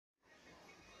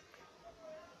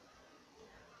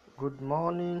Good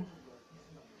morning.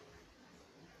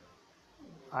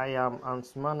 I am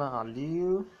Ansmana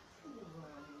Aliu,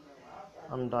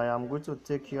 and I am going to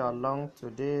take you along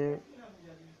today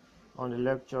on the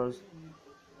lectures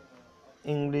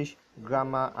English,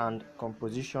 Grammar and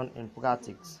Composition in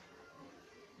Practice.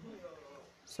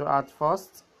 So at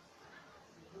first,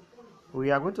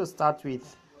 we are going to start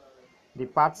with the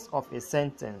parts of a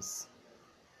sentence.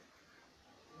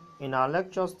 In our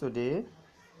lectures today,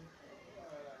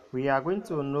 we are going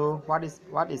to know what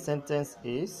a sentence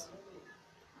is,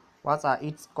 what are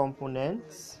its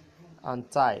components and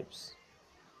types.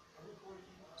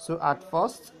 So at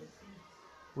first,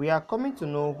 we are coming to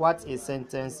know what a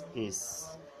sentence is.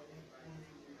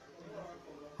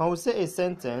 When we say a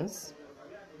sentence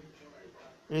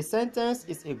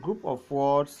is a group of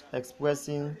words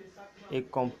expressing a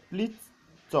complete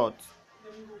thought.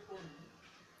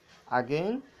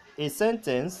 Again, a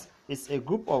sentence is a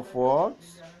group of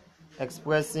words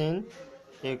expressing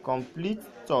a complete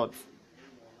thought.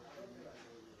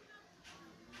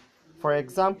 For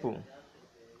example,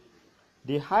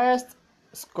 the highest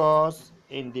scores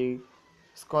in the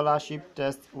scholarship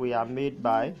test were made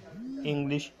by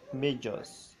English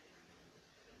majors.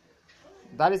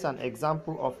 That is an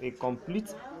example of a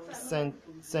complete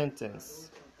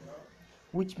sentence,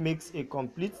 which makes a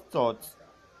complete thought.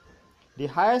 The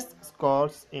highest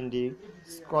scores in the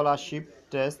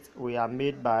scholarship test were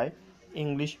made by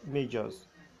English majors.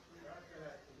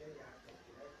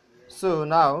 So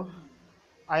now,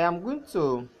 I am going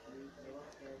to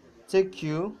take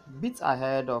you a bit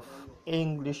ahead of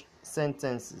English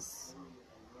sentences.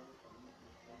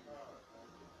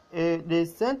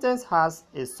 The sentence has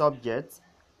a subject,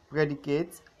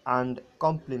 predicate, and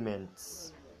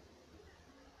complements.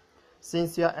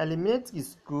 Since your elementary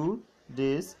school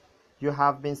days, you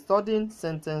have been studying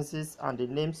sentences and the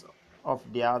names of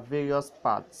their various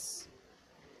parts.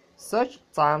 Such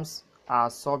terms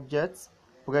are subject,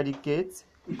 predicate,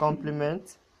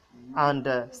 complement, and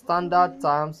standard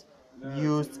terms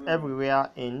used everywhere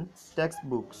in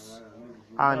textbooks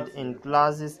and in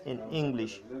classes in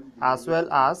English, as well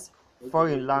as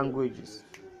foreign languages.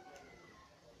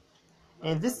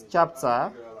 In this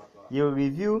chapter, you'll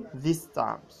review these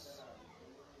terms.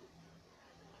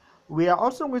 We are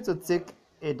also going to take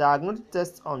a diagnostic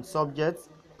test on subjects,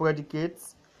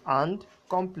 predicates, and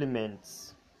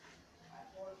complements.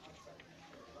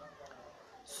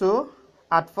 So,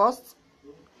 at first,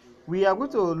 we are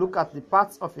going to look at the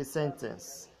parts of a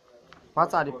sentence.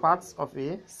 What are the parts of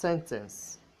a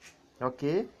sentence?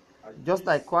 Okay, just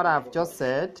like what I've just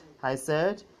said, I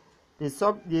said the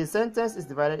sentence is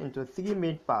divided into three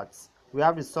main parts. We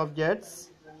have the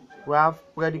subjects, we have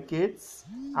predicates,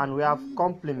 and we have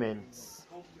complements.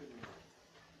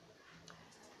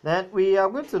 Then we are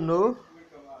going to know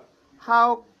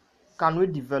how can we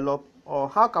develop or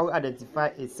how can we identify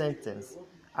a sentence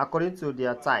according to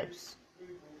their types.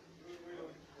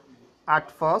 At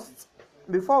first,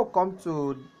 before we come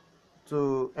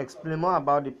to explain more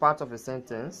about the part of a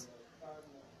sentence,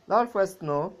 let's first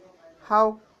know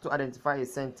how to identify a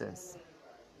sentence.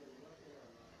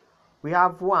 We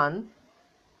have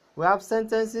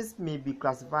sentences may be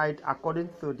classified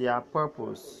according to their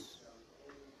purpose.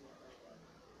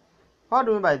 What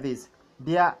do we mean by this?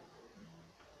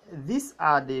 These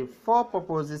are the four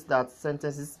purposes that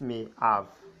sentences may have.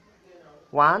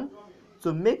 1.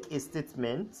 To make a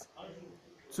statement.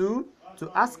 2.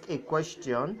 To ask a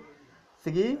question.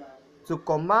 3. To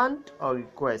command or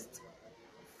request.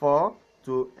 4.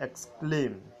 To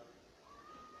exclaim.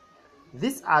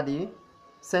 These are the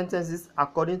sentences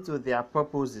according to their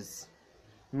purposes,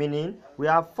 meaning we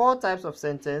have four types of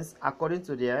sentence according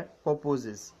to their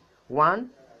purposes. 1.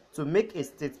 To make a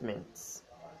statement.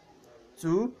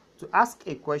 2. To ask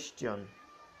a question.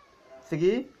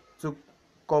 3. To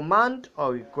command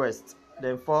or request.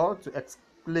 Then 4. To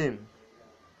exclaim.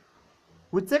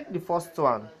 We take the first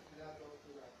one.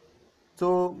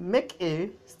 To make a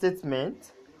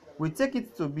statement, we take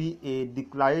it to be a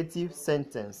declarative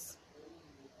sentence.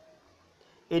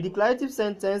 A declarative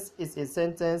sentence is a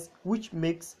sentence which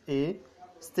makes a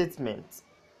statement.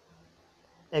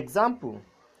 Example: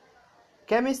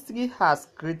 chemistry has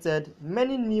created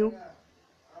many new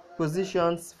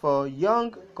positions for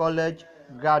young college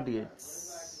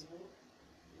graduates.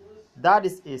 That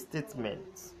is a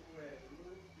statement.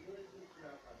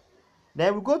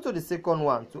 Then we go to the second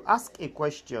one, to ask a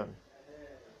question.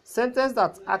 Sentence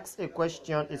that asks a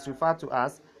question is referred to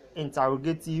as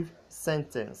interrogative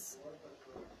sentence.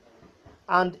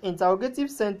 An interrogative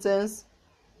sentence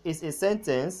is a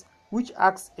sentence which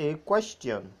asks a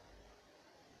question.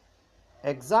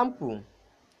 Example: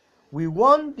 we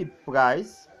won the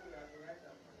prize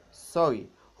Sorry.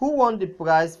 Who won the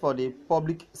prize for the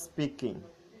public speaking?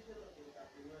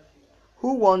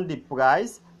 Who won the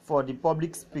prize for the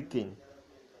public speaking?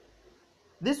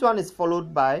 This one is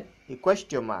followed by a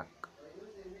question mark,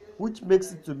 which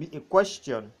makes it to be a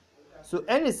question. So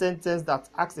any sentence that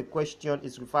asks a question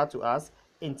is referred to as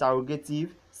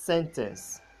interrogative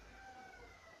sentence.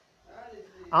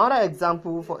 Another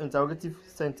example for interrogative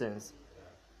sentence.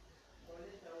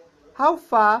 How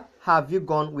far have you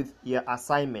gone with your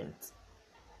assignment?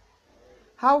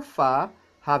 How far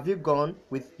have you gone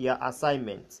with your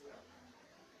assignment?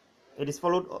 It is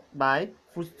followed by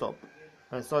full stop.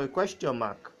 Question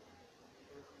mark.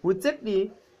 We take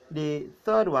the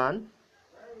third one,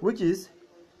 which is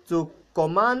to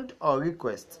command or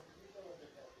request.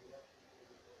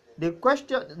 The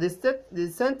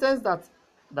sentence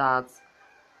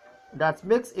that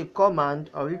makes a command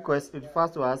or request is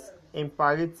referred to as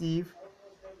imperative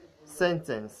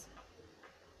sentence.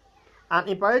 An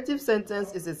imperative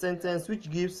sentence is a sentence which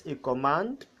gives a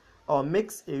command or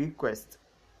makes a request.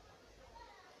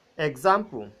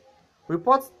 Example: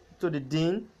 report to the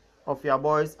dean of your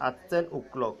boys at 10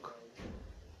 o'clock.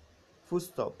 Full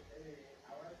stop.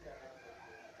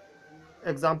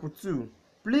 Example 2.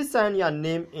 Please sign your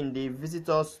name in the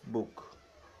visitor's book.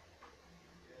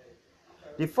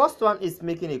 The first one is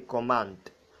making a command.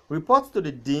 Report to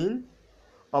the dean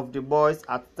of the boys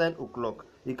at 10 o'clock.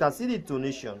 You can see the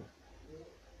intonation.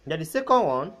 Then the second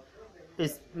one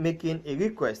is making a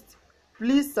request.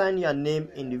 Please sign your name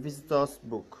in the visitor's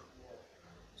book.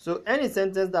 So any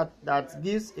sentence that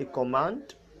gives a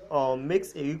command or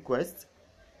makes a request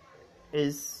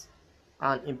is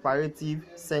an imperative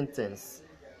sentence.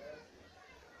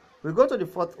 We go to the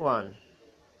fourth one,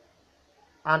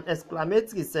 an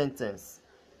exclamatory sentence.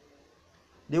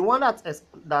 The one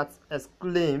that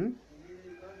exclaim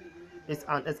is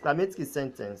an exclamatory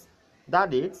sentence.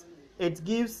 That is, it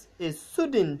gives a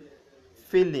sudden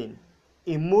feeling,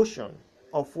 emotion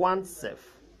of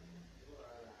oneself.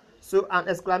 So an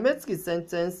exclamatory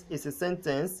sentence is a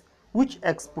sentence which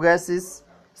expresses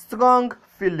strong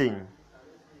feeling.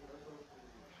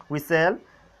 We say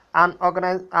an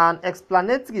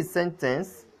explanatory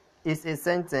sentence is a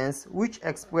sentence which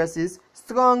expresses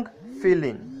strong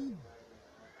feeling.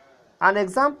 An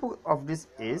example of this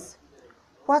is,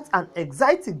 what an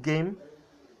exciting game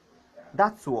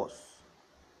that was.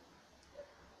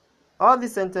 All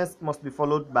these sentences must be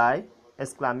followed by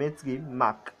exclamatory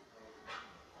mark.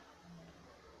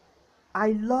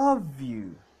 I love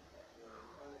you.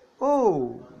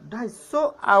 Oh, that is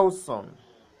so awesome.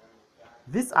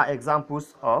 These are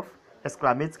examples of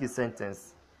exclamatory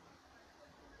sentence.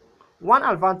 One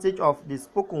advantage of the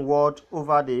spoken word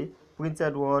over the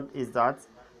printed word is that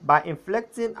by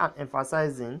inflecting and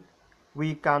emphasizing,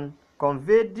 we can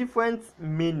convey different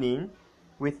meaning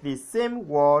with the same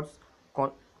words.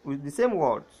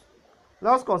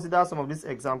 Let's consider some of these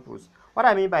examples. What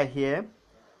I mean by here,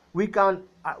 we can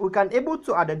able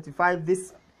to identify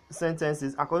these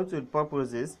sentences according to the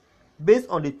purposes based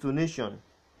on the tonation,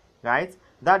 right?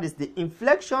 That is the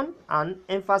inflection and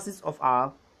emphasis of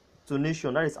our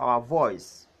tonation, that is our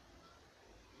voice.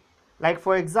 Like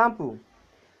for example,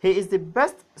 he is the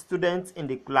best student in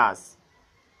the class.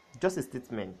 Just a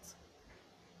statement,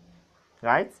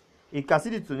 right? You can see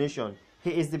the tonation. He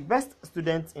is the best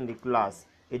student in the class,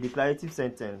 a declarative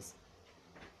sentence.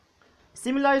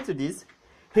 Similarly to this,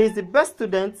 he is the best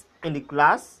student in the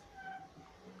class.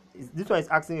 This one is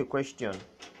asking a question.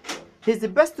 He is the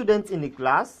best student in the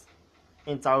class.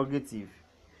 Interrogative.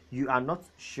 You are not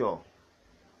sure.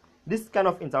 This kind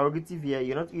of interrogative here,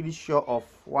 you're not really sure of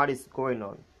what is going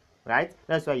on, right?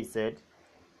 That's why he said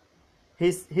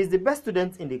he's the best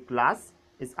student in the class.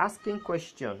 Is asking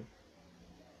question.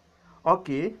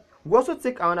 Okay, we also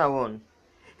take another one.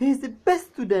 He is the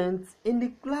best student in the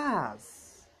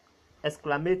class.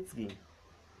 Exclamatory.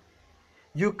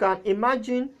 You can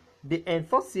imagine the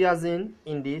enthusiasm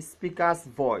in the speaker's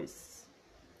voice.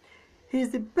 He is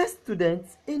the best student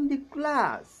in the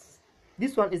class.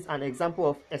 This one is an example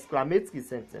of exclamatory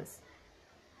sentence.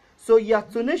 So your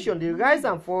tonation, the rise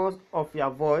and fall of your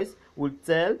voice, will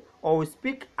tell or will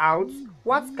speak out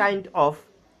what kind of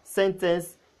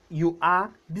sentence you are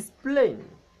displaying.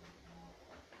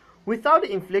 Without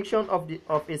the inflection of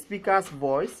a speaker's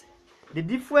voice, the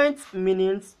different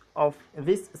meanings of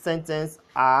this sentence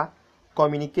are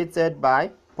communicated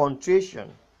by punctuation.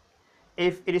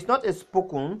 If it is not a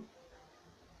spoken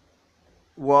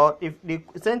word, if the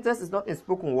sentence is not in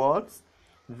spoken words,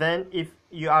 then if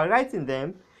you are writing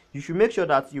them, you should make sure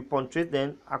that you punctuate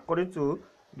them according to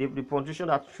the punctuation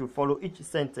that should follow each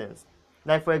sentence.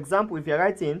 Like for example, if you're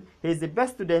writing, he is the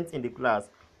best student in the class,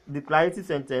 declarative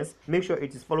sentence, make sure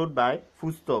it is followed by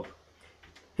full stop.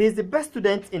 He is the best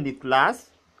student in the class.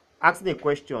 Asking a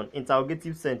question,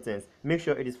 interrogative sentence, make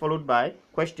sure it is followed by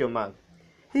question mark.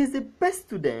 He is the best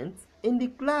student in the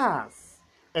class.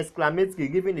 Exclamatory,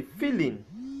 giving a feeling,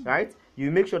 right? You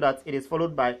make sure that it is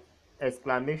followed by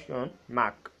exclamation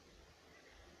mark.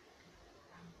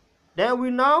 Then we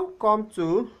now come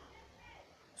to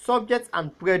subject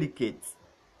and predicate.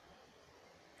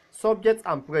 Subject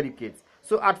and predicate.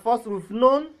 So at first we've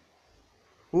known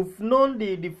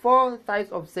the four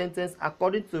types of sentence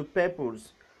according to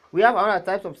purpose. We have another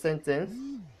types of sentence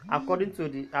according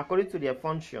to their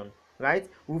function, right?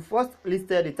 We first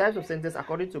listed the types of sentence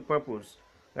according to purpose,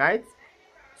 right?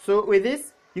 So with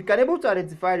this, you can able to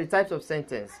identify the types of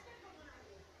sentence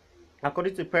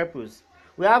according to purpose.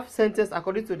 We have sentence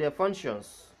according to their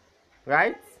functions,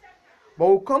 right? But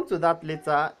we'll come to that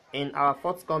later in our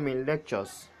forthcoming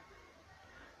lectures.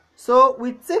 So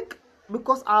we take,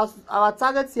 because our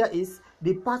target here is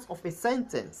the part of a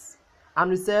sentence,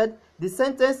 and we said the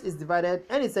sentence is divided,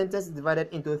 any sentence is divided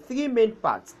into three main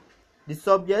parts: the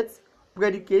subject,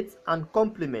 predicate, and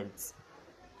complement.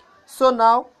 So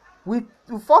now we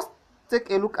first take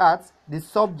a look at the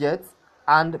subject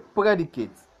and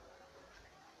predicate.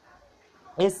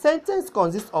 A sentence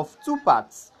consists of two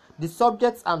parts: the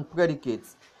subject and predicate.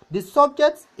 The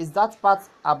subject is that part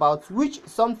about which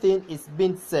something is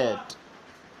being said.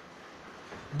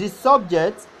 The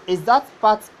subject is that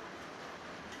part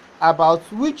about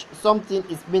which something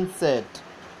is being said.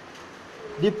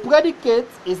 The predicate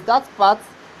is that part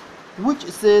which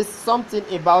says something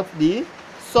about the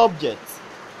subject.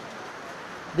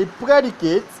 The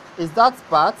predicate is that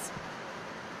part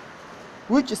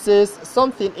which says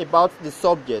something about the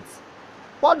subject.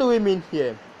 What do we mean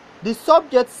here? The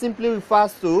subject simply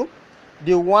refers to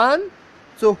the one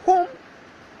to whom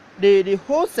the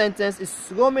whole sentence is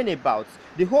roaming about.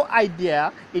 The whole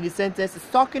idea in the sentence is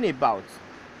talking about.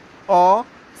 Or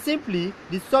simply,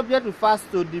 the subject refers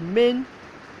to the main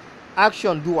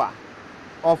action doer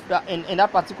of in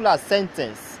that particular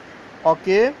sentence.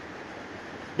 Okay?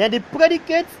 Then the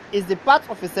predicate is the part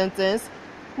of a sentence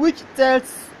which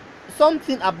tells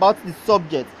something about the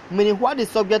subject, meaning what the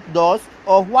subject does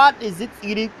or what is it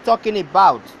really talking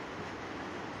about.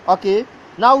 Okay?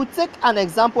 Now we take an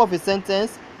example of a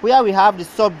sentence where we have the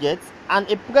subject and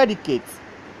a predicate.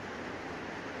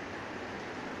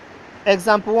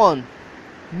 Example 1.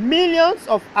 Millions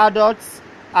of adults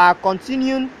are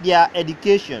continuing their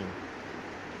education.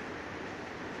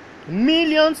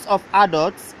 Millions of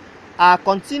adults are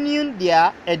continuing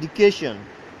their education.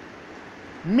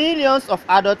 Millions of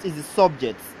adults is the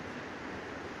subject.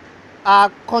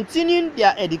 Are continuing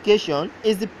their education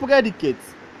is the predicate.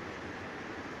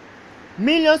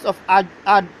 Millions of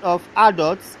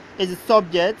adults is the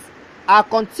subject. Are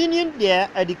continuing their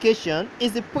education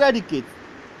is the predicate.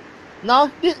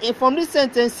 Now, from this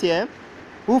sentence here,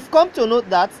 we've come to note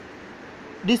that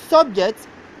the subject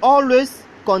always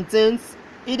contains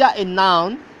either a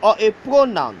noun or a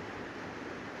pronoun,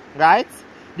 right?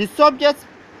 The subject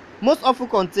most often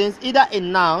contains either a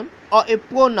noun or a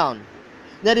pronoun.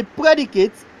 Then the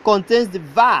predicate contains the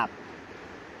verb.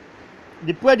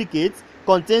 The predicate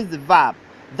contains the verb.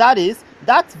 That is,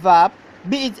 that verb,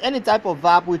 be it any type of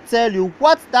verb, will tell you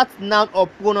what that noun or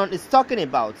pronoun is talking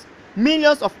about.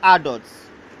 Millions of adults,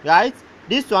 right?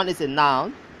 This one is a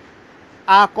noun.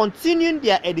 Are continuing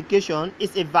their education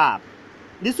is a verb.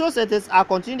 This whole sentence, are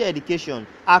continuing their education,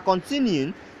 are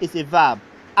continuing is a verb.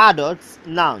 Adults,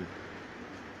 noun.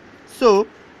 So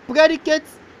predicate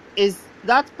is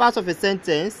that part of a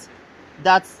sentence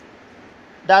that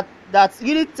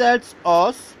really tells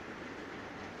us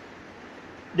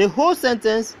the whole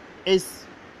sentence is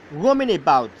roaming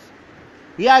about.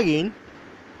 Wherein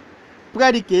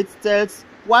predicate tells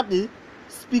what the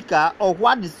speaker or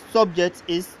what the subject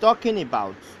is talking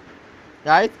about,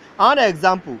 right? Another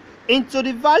example: into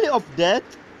the valley of death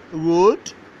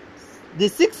rode the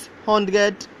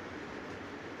 600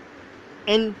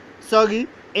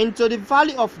 into the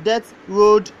valley of death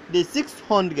rode the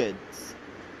 600s.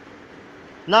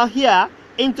 Now here,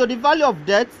 into the valley of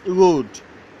death rode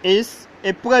is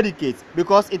a predicate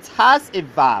because it has a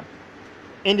verb.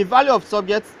 In the valley of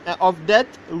death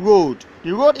rode,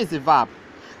 the road is a verb.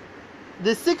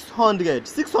 The 600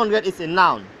 is a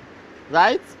noun,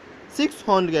 right?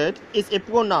 600 is a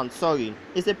pronoun,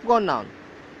 it's a pronoun.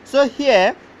 So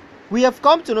here we have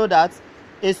come to know that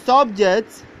a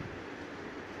subject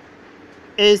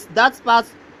is that part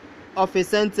of a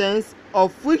sentence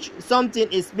of which something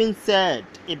is being said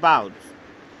about.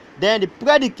 Then the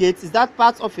predicate is that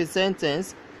part of a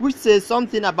sentence which says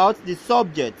something about the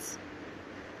subject.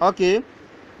 Okay,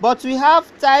 But we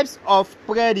have types of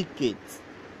predicates.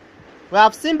 We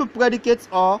have simple predicates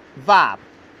or verb.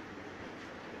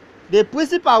 The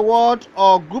principal word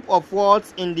or group of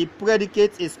words in the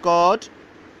predicate is called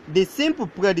the simple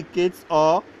predicates,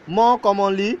 or more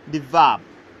commonly the verb.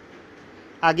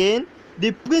 Again,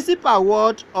 the principal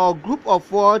word or group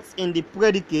of words in the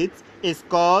predicate is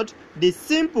called the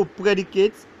simple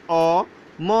predicates, or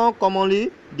more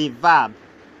commonly the verb.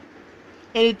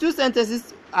 In the two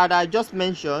sentences that I just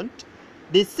mentioned,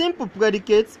 the simple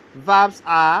predicates verbs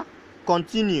are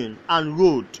continuing and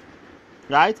rode.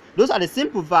 Right? Those are the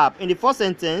simple verb. In the first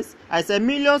sentence, I said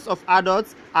millions of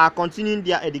adults are continuing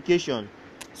their education.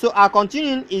 So are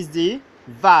continuing is the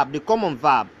verb, the common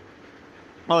verb,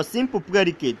 or simple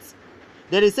predicate.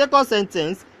 Then the second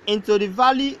sentence, into the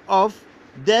valley of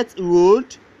death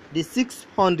rode the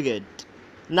 600.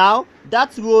 Now,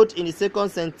 that road in the second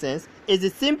sentence is the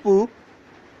simple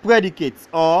predicate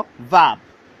or verb.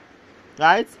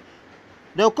 Right?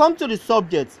 They'll come to the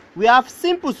subject. We have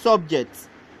simple subjects.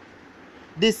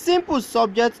 The simple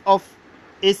subject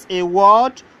is a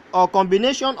word or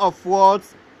combination of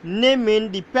words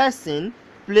naming the person,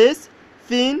 place,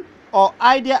 thing, or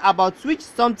idea about which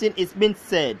something is being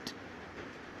said.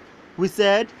 We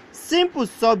said simple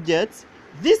subject.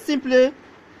 The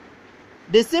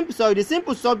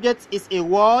simple subject is a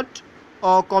word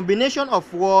or combination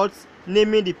of words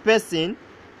naming the person,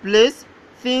 place,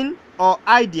 thing, or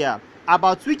idea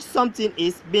about which something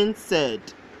is being said.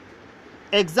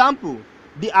 Example: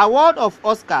 the award of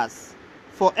Oscars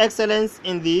for excellence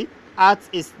in the arts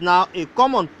is now a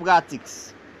common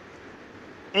practice.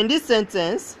 In this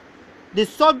sentence, the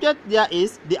subject there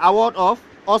is the award of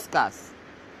Oscars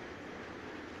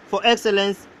for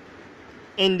excellence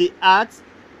in the arts.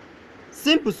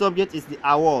 Simple subject is the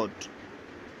award.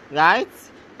 Right?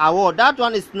 Award. That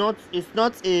one is not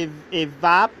a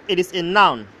verb, it is a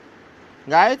noun.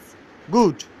 Right?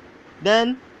 Good.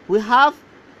 Then we have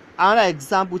another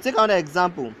example. Take another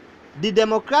example. The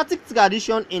democratic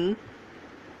tradition in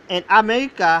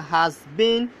America has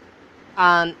been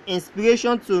an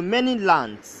inspiration to many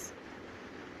lands.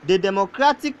 The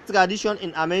democratic tradition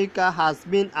in America has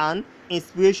been an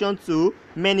inspiration to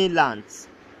many lands.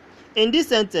 In this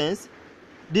sentence,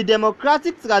 the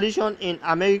democratic tradition in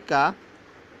America,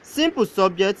 simple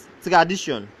subject,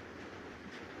 tradition.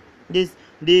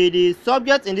 The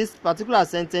subject in this particular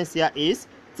sentence here is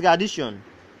tradition.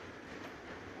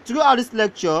 Throughout this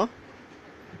lecture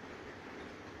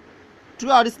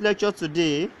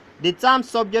today, the term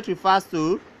subject refers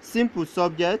to simple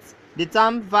subjects, the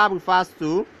term verb refers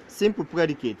to simple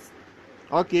predicates.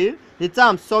 Okay, the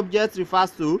term subject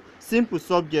refers to simple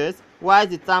subjects, while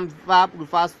the term verb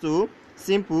refers to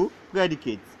simple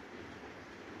predicates.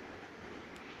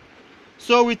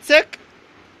 So we take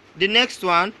the next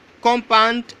one,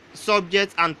 compound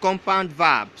subjects and compound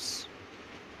verbs.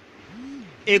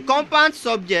 A compound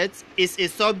subject is a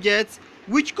subject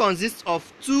which consists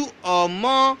of two or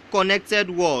more connected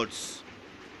words.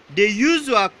 The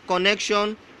usual connecting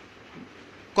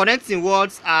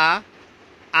words are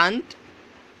and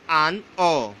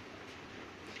or.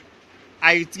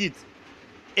 I repeat,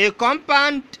 a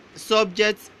compound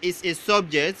subject is a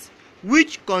subject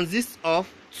which consists of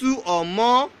two or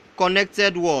more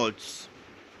connected words.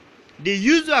 The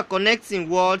usual connecting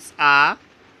words are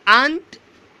and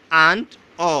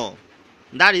or.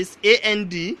 That is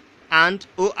and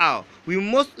or. We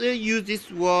mostly use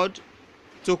this word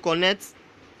to connect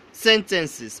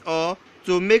sentences or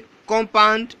to make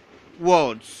compound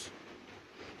words.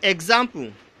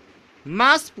 Example: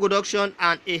 mass production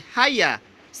and a higher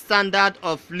standard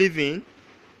of living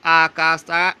are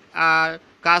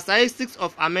characteristics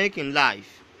of American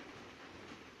life.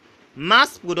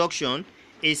 Mass production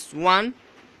is one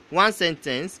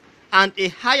sentence, and a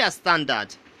higher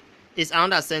standard is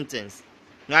another sentence.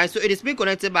 Right? So it is being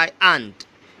connected by and.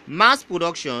 Mass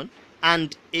production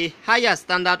and a higher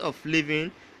standard of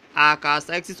living are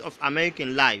characteristics of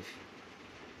American life.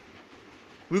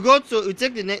 We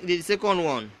take the second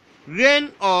one.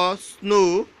 Rain or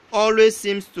snow always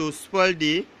seems to spoil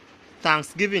the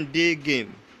Thanksgiving Day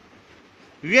game.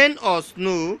 Rain or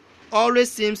snow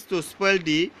always seems to spoil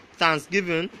the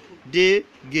Thanksgiving Day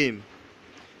game.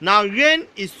 Now, rain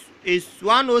is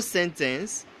one whole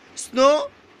sentence. Snow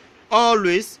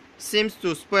always seems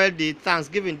to spoil the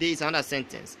Thanksgiving Day is another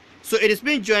sentence. So it is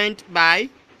being joined by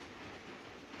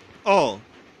or.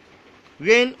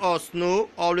 Rain or snow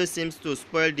always seems to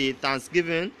spoil the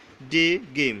Thanksgiving Day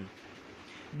game.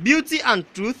 Beauty and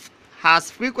truth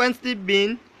has frequently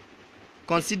been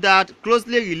considered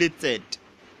closely related.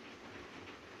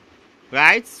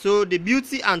 Right? So the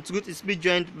beauty and truth is being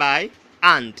joined by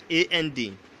and.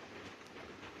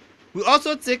 We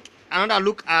also take another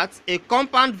look at a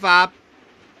compound verb.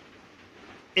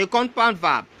 A compound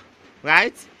verb,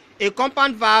 right? A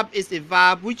compound verb is a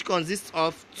verb which consists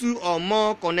of two or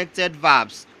more connected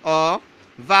verbs or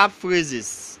verb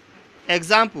phrases.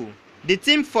 Example: the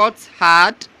team fought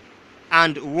hard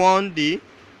and won the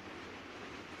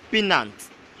pennant.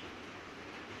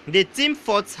 The team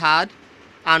fought hard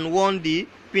and won the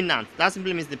pennant. That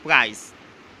simply means the prize.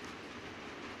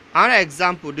 Another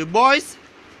example: the boys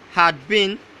had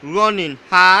been running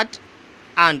hard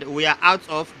and were out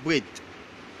of breath.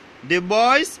 The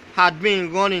boys had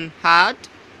been running hard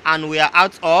and were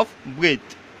out of breath.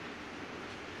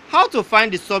 How to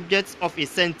find the subject of a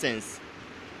sentence?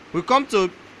 We come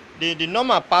to the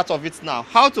normal part of it now.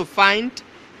 How to find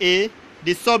the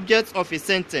subject of a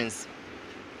sentence.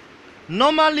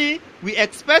 Normally, we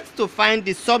expect to find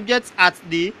the subject at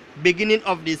the beginning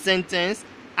of the sentence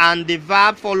and the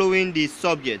verb following the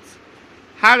subject.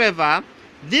 However,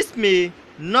 this may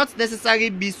not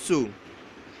necessarily be so.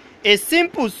 A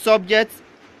simple subject.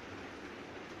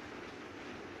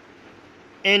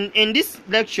 In this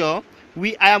lecture,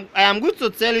 I am going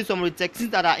to tell you some of the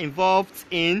techniques that are involved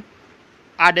in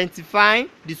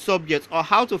identifying the subject or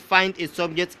how to find a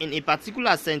subject in a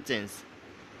particular sentence.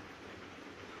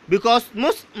 Because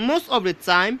most of the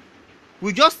time,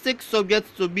 we just take subjects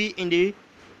to be in the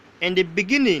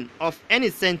beginning of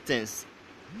any sentence.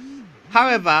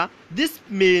 However, this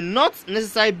may not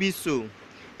necessarily be so.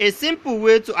 A simple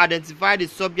way to identify the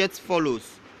subject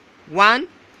follows. 1.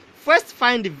 First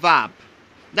find the verb.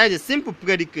 That is a simple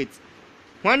predicate.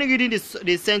 When reading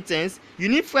the sentence, you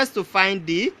need first to find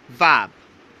the verb.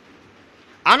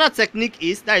 Another technique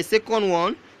is, that is second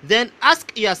one, then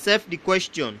ask yourself the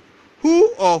question,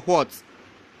 who or what?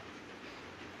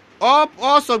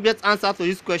 All subject answer to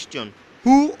this question,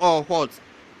 who or what.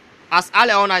 As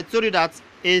earlier on, I told you that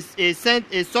a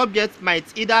subject might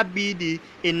either be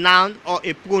a noun or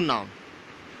a pronoun.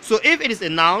 So if it is a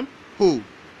noun, who?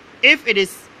 If it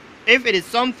is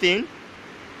something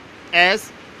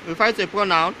else, referring to a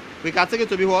pronoun, we can take it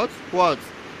to be what? What?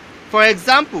 For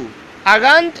example,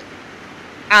 around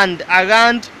and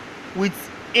around with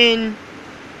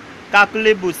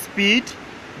incalculable speed,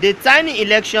 the tiny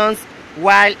elections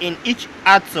while in each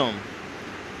atom.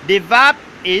 The verb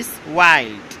is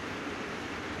wild.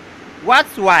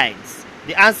 What's wild?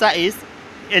 The answer is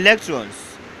electrons,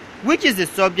 which is the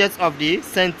subject of the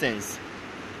sentence.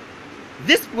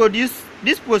 This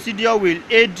procedure will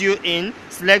aid you in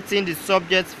selecting the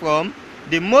subjects from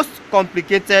the most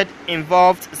complicated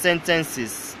involved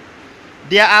sentences.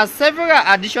 There are several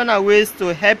additional ways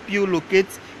to help you locate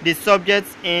the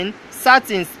subjects in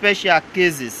certain special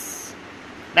cases.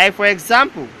 Like for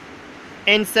example,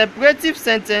 in separative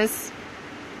sentence,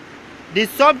 the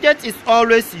subject is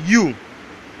always you,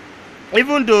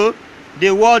 even though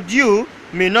the word you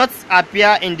may not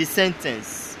appear in the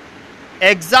sentence.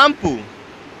 Example: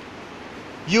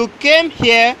 you came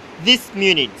here this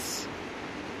minute.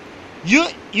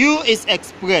 You is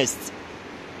expressed.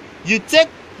 You take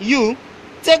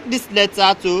this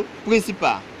letter to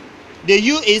principal. The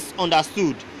you is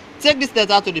understood. Take this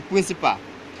letter to the principal.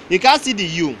 You can't see the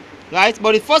you, right?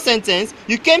 But the first sentence,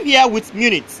 you came here with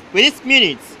minutes. With this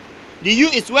minutes, the you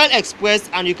is well expressed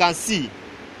and you can see.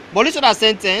 But this other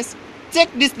sentence,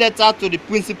 take this letter to the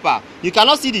principal. You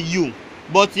cannot see the you,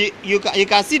 but you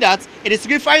can see that it is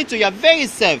referring to your very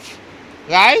self,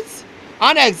 right?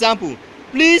 Another example: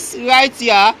 please write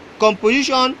your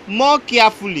composition more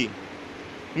carefully.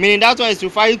 Meaning that one is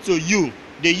referring to you.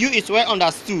 The you is well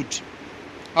understood.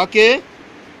 Okay?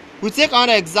 We take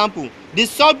another example. The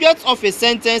subject of a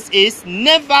sentence is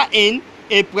never in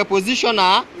a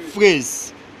prepositional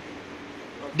phrase.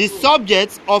 The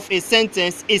subject of a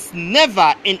sentence is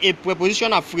never in a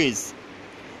prepositional phrase.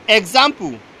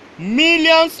 Example: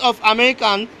 millions of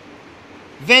American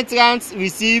veterans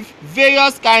receive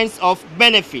various kinds of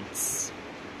benefits.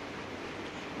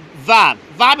 Verb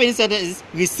in this sentence is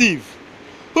receive.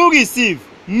 Who receive?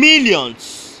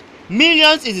 Millions.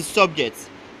 Millions is the subject.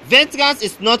 Veterans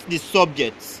is not the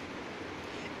subject.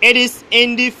 It is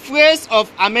in the phrase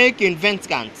of American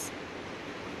veterans.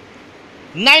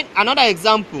 Another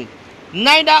example: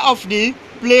 neither of the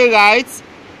playwrights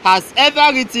has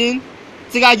ever written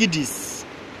tragedies.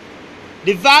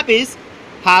 The verb is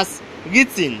has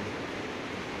written.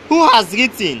 Who has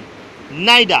written?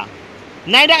 Neither.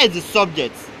 Neither is the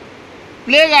subject.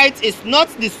 Playwright is not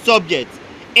the subject.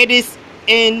 It is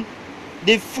in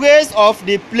the phrase of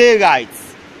the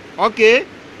playwrights. Okay,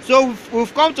 so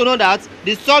we've come to know that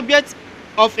the subject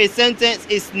of a sentence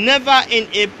is never in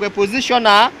a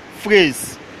prepositional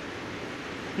phrase.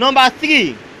 Number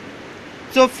 3,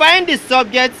 To find the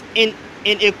subject in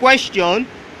a question,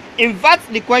 invert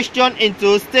the question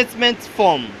into statement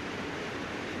form.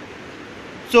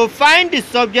 To find the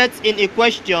subject in a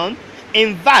question,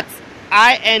 invert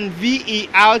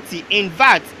invert,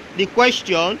 invert the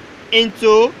question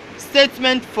into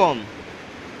statement form.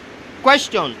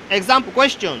 Question, example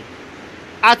question.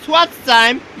 At what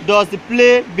time does the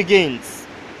play begin?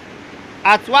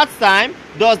 At what time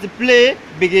does the play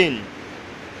begin?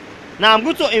 Now I'm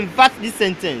going to invert this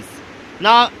sentence.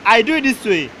 Now I do it this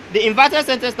way. The inverted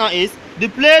sentence now is, the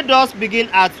play does begin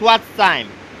at what time?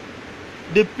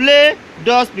 The play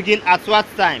does begin at what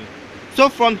time? So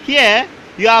from here,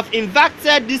 you have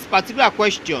inverted this particular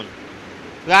question,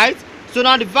 right? So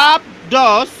now the verb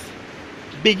does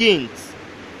begins.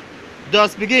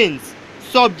 Does begins,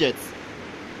 subject,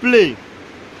 play.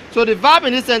 So the verb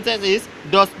in this sentence is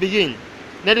does begin.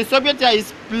 Then the subject here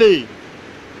is play.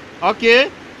 Okay?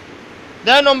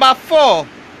 Then number 4.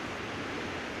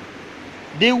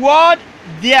 The word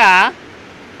there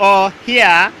or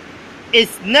here is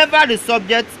never the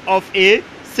subject of a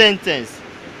sentence.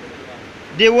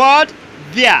 The word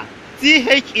there,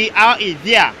 T-H-E-R-E,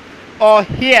 there, or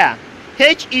here,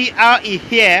 H-E-R-E,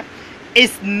 here,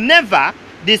 is never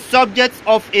the subject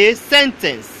of a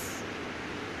sentence,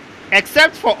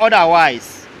 except for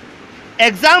otherwise.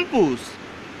 Examples: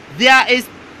 there is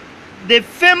the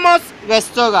famous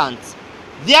restaurant.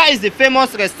 There is the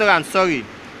famous restaurant, sorry.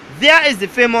 There is the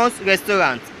famous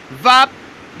restaurant. Verb,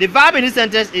 the verb in this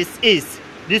sentence is.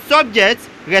 The subject,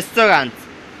 restaurant.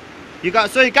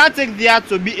 So you can't take there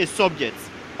to be a subject.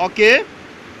 Okay?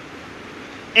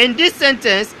 In this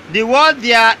sentence, the word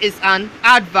there is an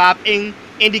adverb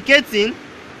indicating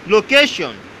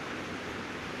location.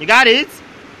 You got it?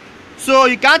 So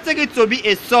you can't take it to be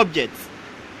a subject.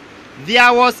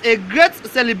 There was a great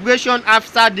celebration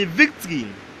after the victory.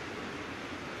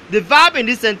 The verb in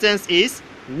this sentence is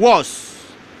was.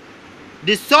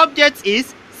 The subject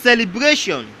is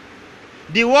celebration.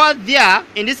 The word there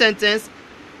in this sentence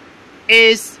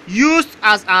is used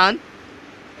as an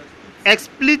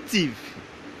expletive.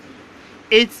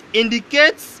 It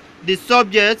indicates the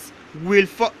subject will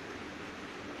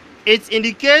it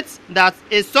indicates that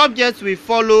a subject will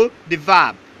follow the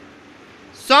verb.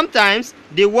 Sometimes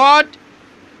the word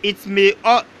it may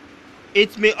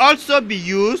also be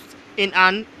used in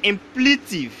an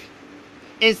impletive,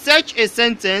 in such a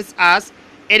sentence as,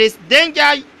 it is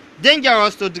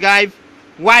dangerous to drive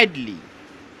widely.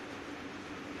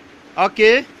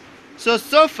 Okay, so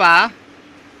far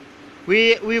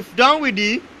we've done with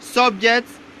the subject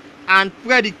and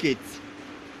predicate.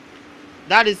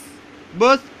 That is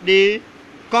both the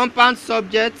compound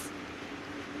subjects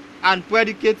and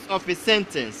predicates of a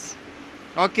sentence.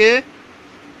 Okay,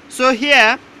 so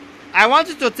here I want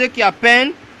you to take your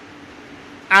pen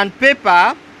and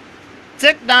paper,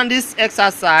 take down this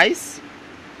exercise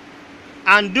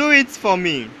and do it for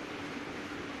me.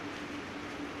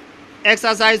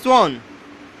 Exercise 1.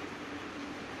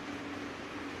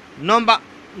 Number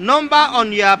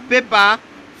on your paper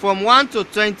from 1 to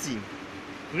 20.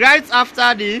 Write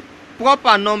after the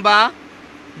proper number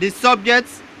the subject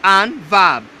and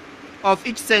verb of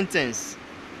each sentence,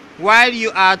 while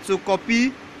you are to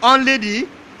copy only the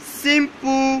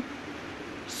simple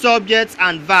subject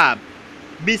and verb.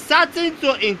 Be certain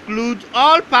to include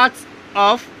all parts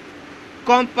of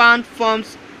compound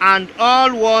forms and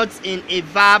all words in a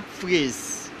verb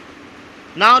phrase.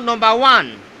 Now number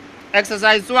 1,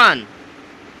 exercise 1.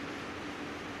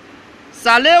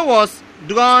 Saleh was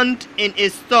drowned in a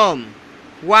storm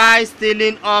while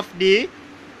sailing off the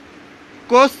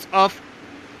coast of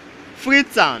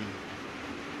Freetown.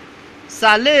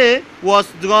 Saleh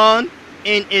was drowned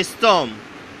in a storm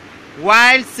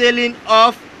while sailing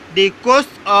off the coast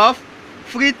of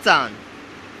Freetown.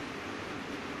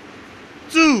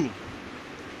 2.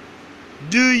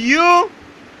 Do you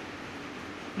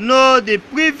know the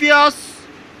previous...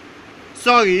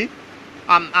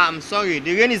 I'm sorry,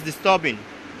 the rain is disturbing.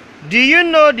 Do you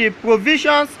know the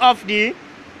provisions of the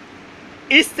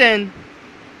Eastern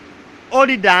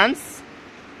Ordinance?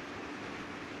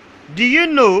 Do you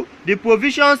know the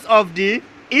provisions of the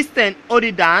Eastern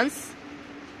Ordinance?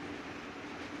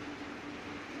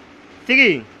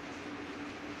 3.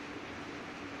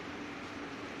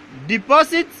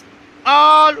 Deposit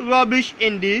all rubbish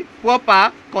in the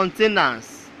proper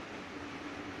containers.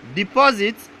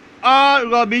 Deposit all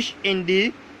rubbish in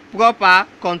the proper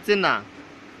container.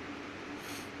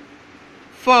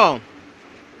 4.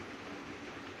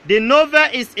 The novel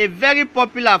is a very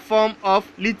popular form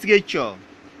of literature.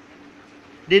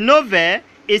 The novel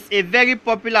is a very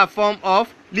popular form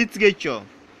of literature.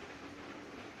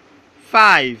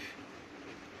 5.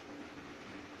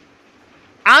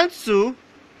 Ansu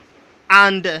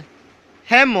and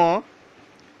Hemo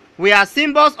were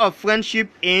symbols of friendship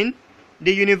in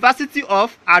the University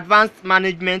of Advanced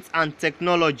Management and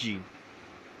Technology.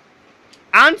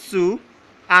 Ansu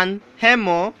and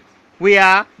Hemo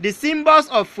were the symbols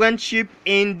of friendship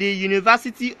in the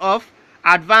University of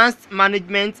Advanced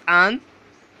Management and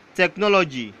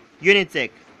Technology, Unitech.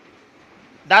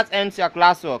 That ends your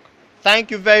classwork.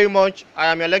 Thank you very much. I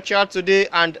am your lecturer today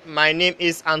and my name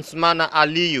is Ansumana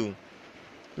Aliyu.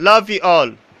 Love you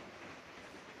all.